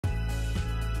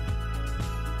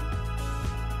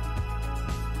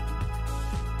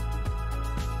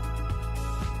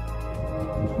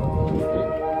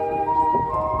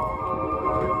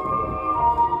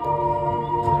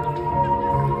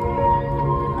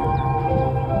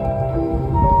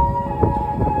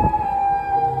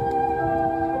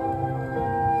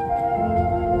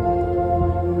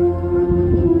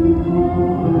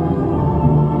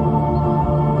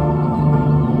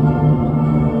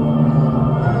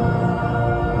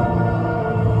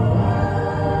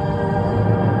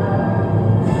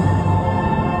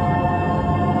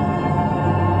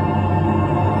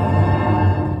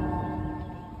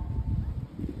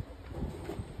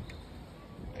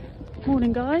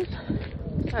guys.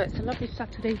 So it's a lovely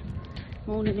Saturday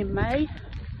morning in May.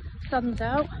 Sun's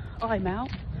out, I'm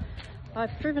out.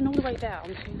 I've driven all the way down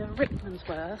to the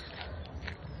Rickmansworth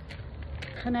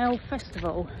Canal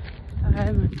Festival.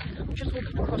 I'm just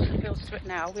walking across the fields to it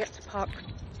now. We had to park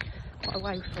quite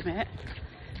away from it.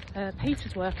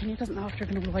 Peter's working, he doesn't know I've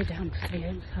driven all the way down to see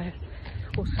him, so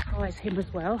we'll surprise him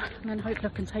as well. And then hopefully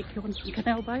I can take you on some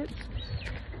canal boats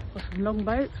or some long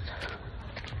boats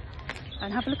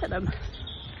and have a look at them.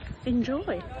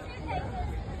 Enjoy.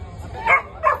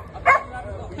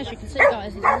 As you can see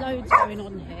guys, there's loads going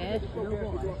on here.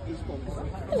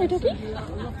 Hello doggy.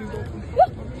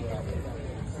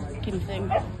 Kim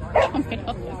thing jumping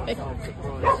up at me.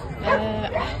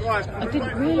 I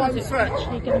didn't realise it was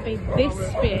actually going to be this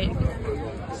big,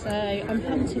 so I'm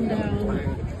hunting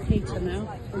down Peter now.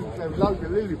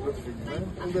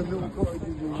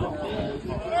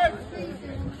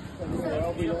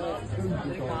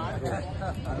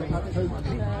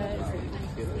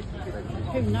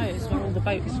 Who knows where all the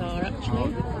boats are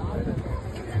actually.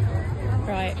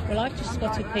 Right, well I've just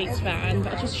spotted Pete's van,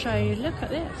 but I'll just show you, look at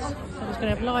this. So there's going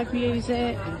to have live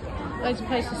music, loads of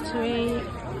places to eat.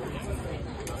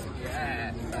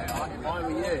 Yeah, if I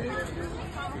were you,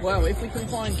 well, if we can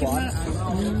find one.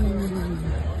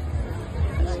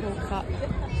 Let's walk up,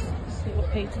 see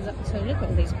what Peter's up to. Look at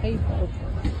all these people.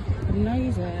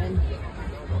 Amazing.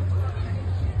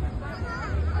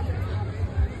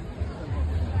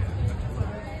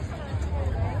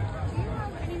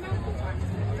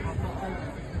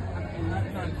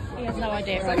 He has no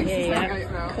idea right here yet.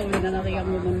 Calling another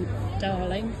young woman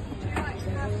darling.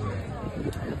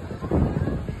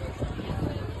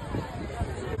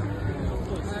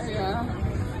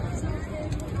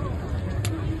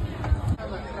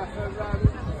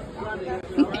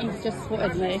 He's just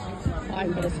spotted me.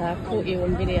 I'm going to say I've caught you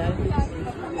on video.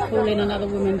 Calling another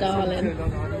woman darling.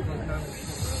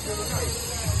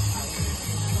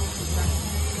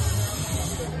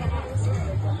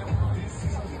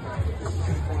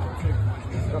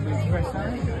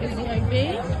 Busy OB,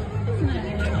 isn't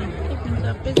it? Keeping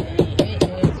himself busy. It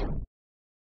is.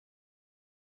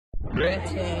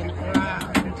 Getting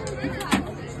around.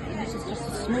 This is just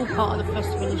a small part of the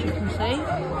festival, as you can see.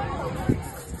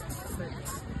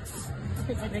 I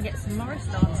think we're going to get some Morris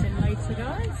dancing later,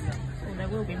 guys. Or there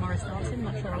will be Morris dancing,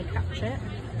 not sure I'll catch it.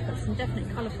 Got some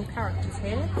definitely colourful characters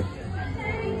here.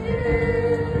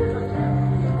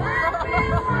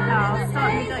 Oh,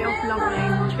 starting the day off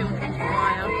lovely, children's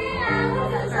choir.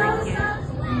 Very cute.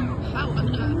 How on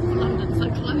earth? London's so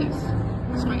close.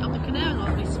 Straight up the canal,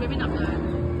 I'll be swimming up there.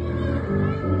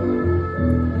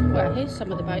 Well, here's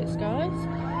some of the boats, guys.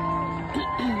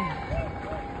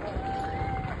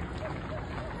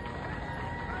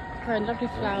 Growing lovely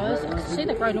flowers. You can see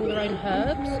they're growing all their own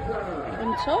herbs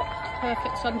on top.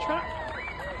 Perfect sun trap.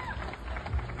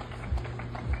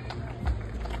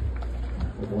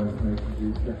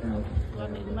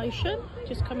 One in motion,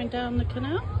 just coming down the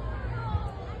canal.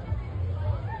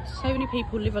 So many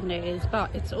people live on these,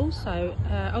 but it's also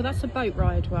oh, that's a boat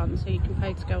ride one, so you can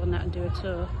pay to go on that and do a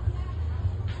tour.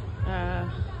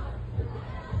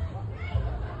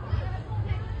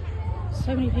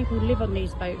 So many people live on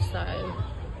these boats though.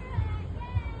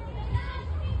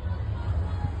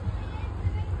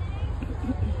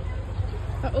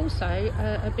 But also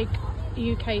a big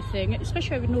UK thing,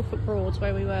 especially over Norfolk Broads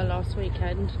where we were last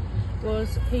weekend,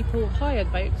 was people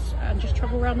hired boats and just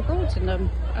travel around the Broads in them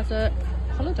as a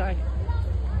holiday.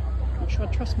 Not sure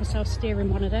I trust myself steering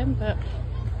one of them, but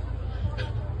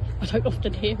I don't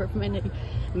often hear of many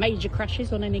major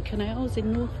crashes on any canals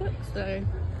in Norfolk, so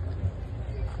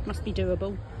must be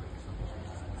doable.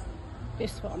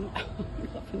 This one,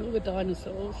 laughing all the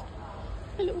dinosaurs,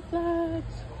 the little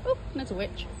flags. Oh, there's a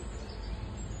witch.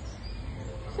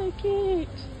 So cute.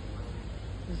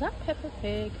 Is that Peppa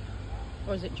Pig?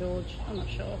 Or is it George? I'm not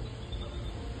sure.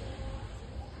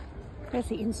 There's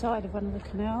the inside of one of the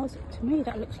canals. To me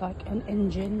that looks like an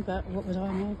engine, but what would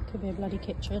I know? Could be a bloody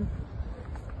kitchen.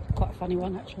 Quite a funny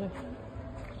one actually.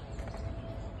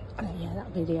 Oh yeah,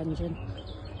 that'll be the engine.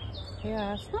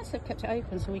 Yeah, it's nice they've kept it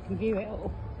open so we can view it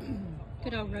all.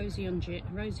 Good old Rosie and Jim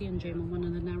on one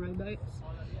of the narrow boats.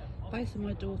 Both of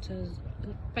my daughters'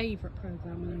 favourite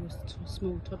programme when they were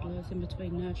small toddlers in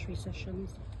between nursery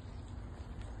sessions.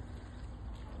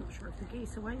 Not sure if the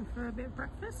geese are waiting for a bit of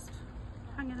breakfast,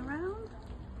 hanging around.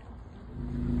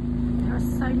 There are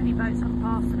so many boats up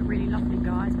past that are really lovely,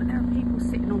 guys, but there are people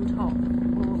sitting on top,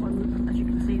 or on, as you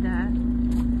can see there,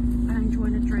 and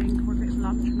enjoying a drink or a bit of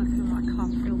lunch, and I feel like I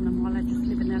can't film them while they're just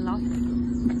living their life.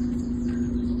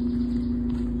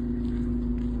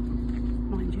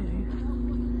 Mind you,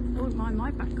 I wouldn't mind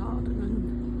my back garden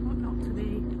and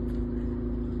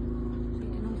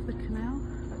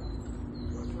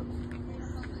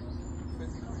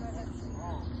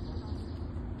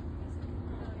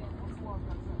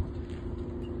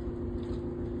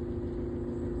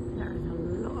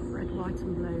white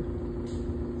and blue.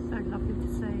 So lovely to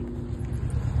see.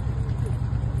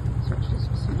 So actually,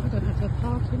 I don't know if they're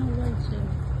parking or waiting.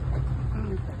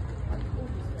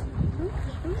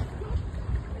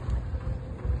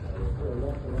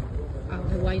 Oh,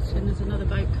 they're waiting. There's another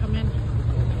boat coming.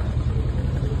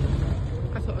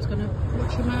 I thought I was going to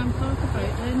watch a man park a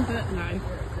boat then, but no,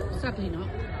 sadly not.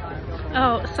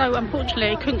 Oh, so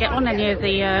unfortunately, couldn't get on any of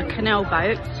the canal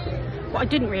boats. What I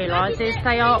didn't realise is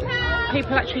they are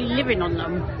people actually living on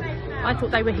them. I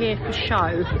thought they were here for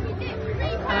show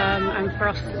and for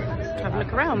us to have a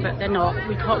look around, but they're not.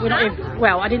 We're not even,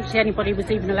 well, I didn't see anybody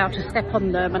was even allowed to step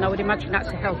on them, and I would imagine that's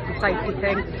a health and safety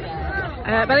thing.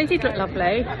 But they did look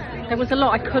lovely. There was a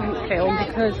lot I couldn't film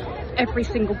because every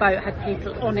single boat had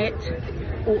people on it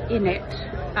or in it,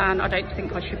 and I don't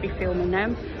think I should be filming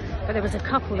them. But there was a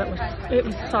couple that it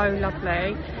was so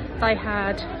lovely. They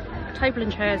had a table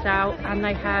and chairs out, and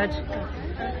they had,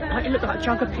 like, it looked like a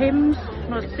jug of Pimm's.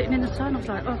 When I was sitting in the sun, I was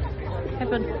like, oh,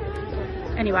 heaven.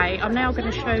 Anyway, I'm now going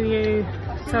to show you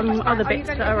some other bits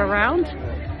that are around.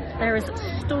 There is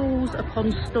stalls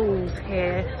upon stalls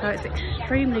here, so it's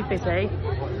extremely busy.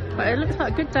 But it looks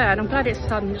like a good day, and I'm glad it's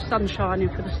sun shining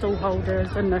for the stall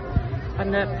holders and the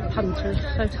punters,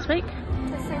 so to speak.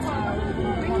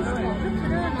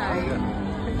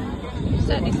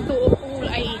 Certainly sort of all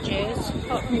ages,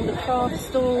 apart from all the craft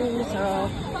stalls. There are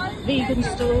vegan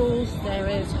stalls, there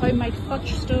is homemade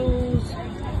fudge stalls,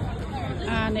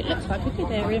 and it looks like a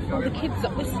good area for all the kids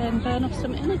up this end, burn off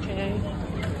some energy.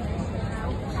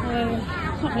 So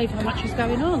I can't believe how much is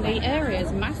going on. The area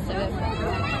is massive.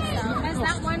 As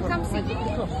that one comes in.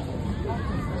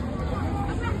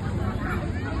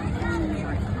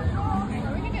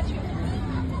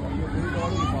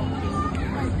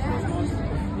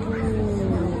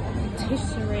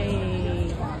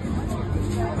 Patisserie.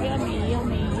 Yummy,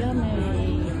 yummy, yummy.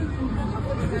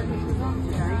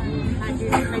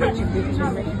 This is really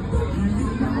old.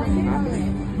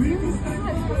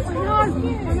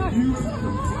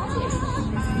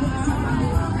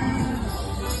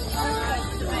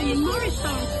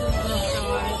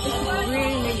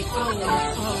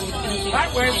 That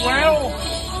went well.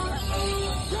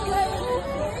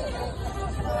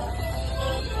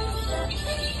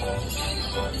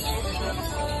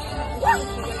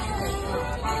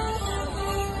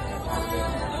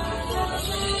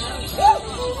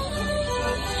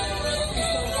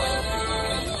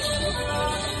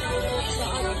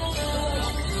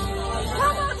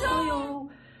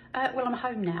 Well, I'm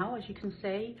home now, as you can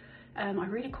see. I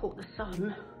really caught the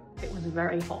sun. It was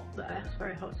very hot there. It's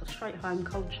very hot, so straight home,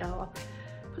 cold shower.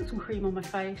 Put some cream on my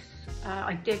face.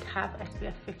 I did have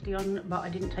SPF 50 on, but I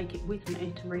didn't take it with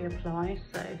me to reapply,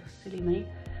 so silly me.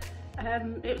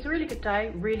 It was a really good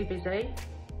day, really busy.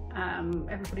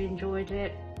 Everybody enjoyed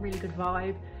it, really good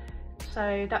vibe.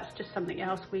 So that's just something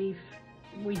else we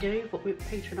do, what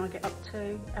Peter and I get up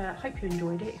to. Hope you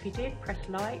enjoyed it. If you did, press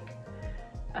like,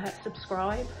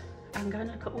 subscribe, and go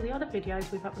and look at all the other videos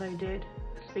we've uploaded.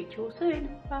 Speak to you all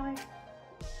soon. Bye.